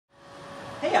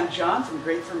Hey, I'm John from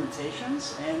Great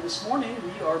Fermentations, and this morning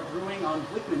we are brewing on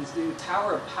Blichmann's new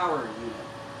Tower of Power unit.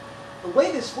 The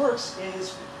way this works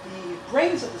is the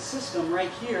brains of the system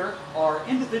right here are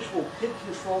individual PID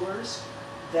controllers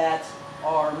that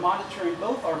are monitoring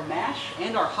both our mash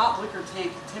and our hot liquor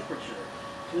tank temperature.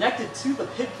 Connected to the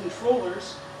PID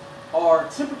controllers are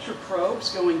temperature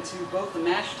probes going to both the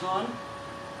mash tun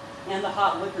and the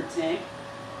hot liquor tank,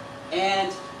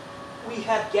 and we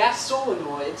have gas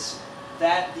solenoids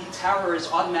that the tower is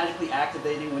automatically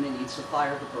activating when it needs to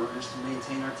fire the burners to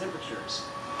maintain our temperatures.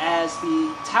 As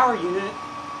the tower unit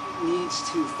needs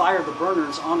to fire the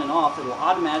burners on and off, it will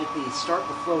automatically start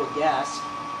the flow of gas,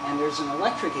 and there's an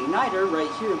electric igniter right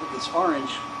here that this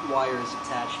orange wire is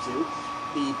attached to.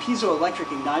 The piezoelectric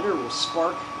igniter will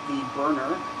spark the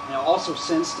burner, and it will also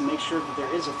sense to make sure that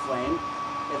there is a flame.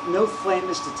 If no flame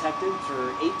is detected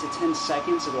for 8 to 10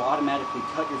 seconds, it will automatically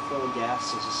cut your flow of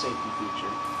gas as a safety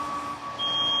feature.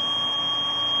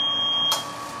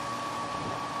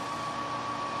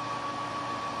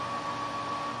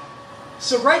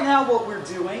 So right now what we're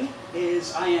doing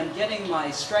is I am getting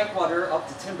my strike water up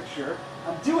to temperature.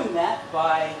 I'm doing that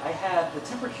by, I have the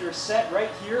temperature set right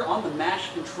here on the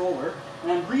mash controller,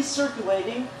 and I'm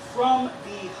recirculating from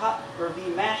the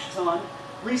mash tun,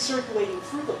 recirculating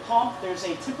through the pump. There's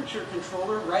a temperature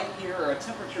controller right here, or a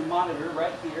temperature monitor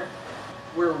right here.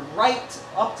 We're right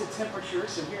up to temperature,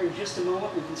 so here in just a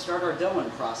moment we can start our doughing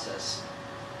process.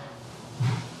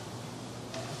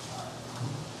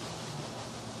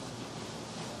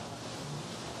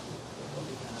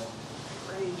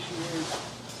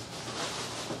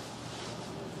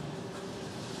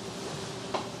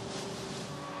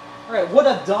 Alright, what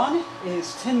I've done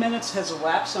is 10 minutes has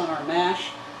elapsed on our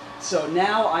mash, so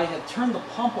now I have turned the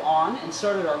pump on and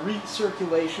started our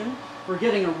recirculation. We're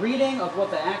getting a reading of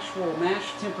what the actual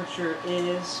mash temperature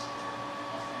is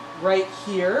right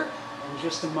here in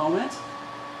just a moment.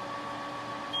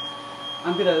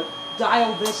 I'm going to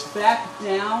dial this back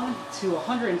down to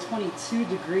 122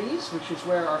 degrees, which is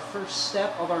where our first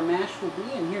step of our mash will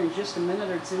be, and here in just a minute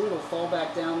or two it'll fall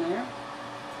back down there,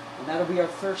 and that'll be our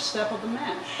first step of the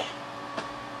mash.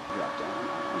 Drop down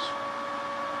on those.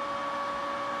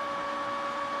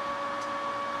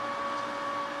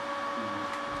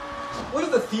 One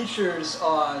of the features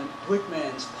on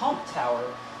Blichmann's pump tower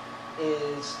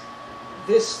is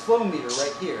this flow meter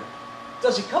right here. It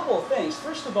does a couple of things.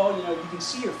 First of all, you can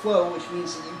see your flow, which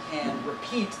means that you can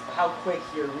repeat how quick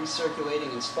you're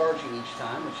recirculating and sparging each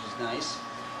time, which is nice.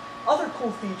 Other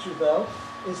cool feature, though,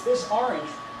 is this orange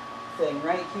thing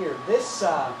right here. This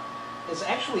is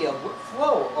actually a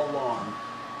flow alarm.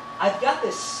 I've got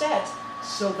this set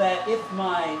so that if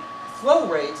my flow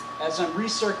rate as I'm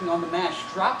recirculating on the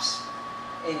mash drops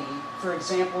any, for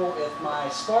example, if my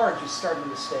sparge is starting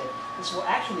to stay, this will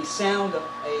actually sound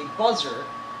a buzzer,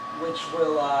 which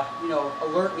will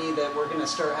alert me that we're going to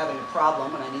start having a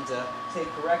problem and I need to take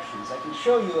corrections. I can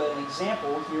show you an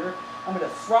example here. I'm going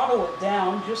to throttle it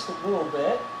down just a little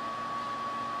bit,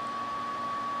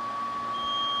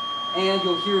 and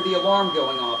you'll hear the alarm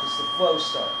going off as the flow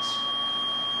starts.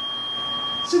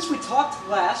 Since we talked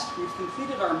last, we've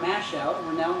completed our mash out, and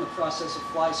we're now in the process of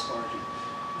fly sparging.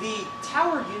 The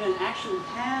tower unit actually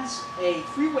has a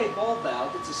three-way ball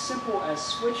valve. It's as simple as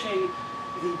switching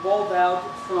the ball valve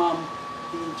from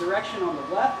the direction on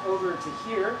the left over to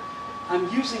here. I'm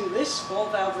using this ball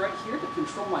valve right here to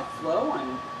control my flow.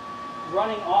 I'm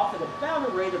running off at about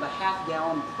a rate of a ½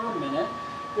 gallon per minute.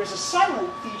 There's a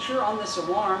silent feature on this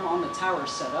alarm on the tower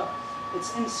setup.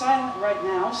 It's in silent right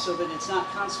now so that it's not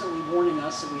constantly warning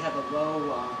us that we have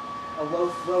a low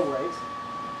flow rate.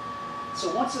 So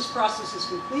once this process is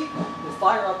complete, we'll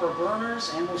fire up our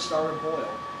burners and we'll start our boil.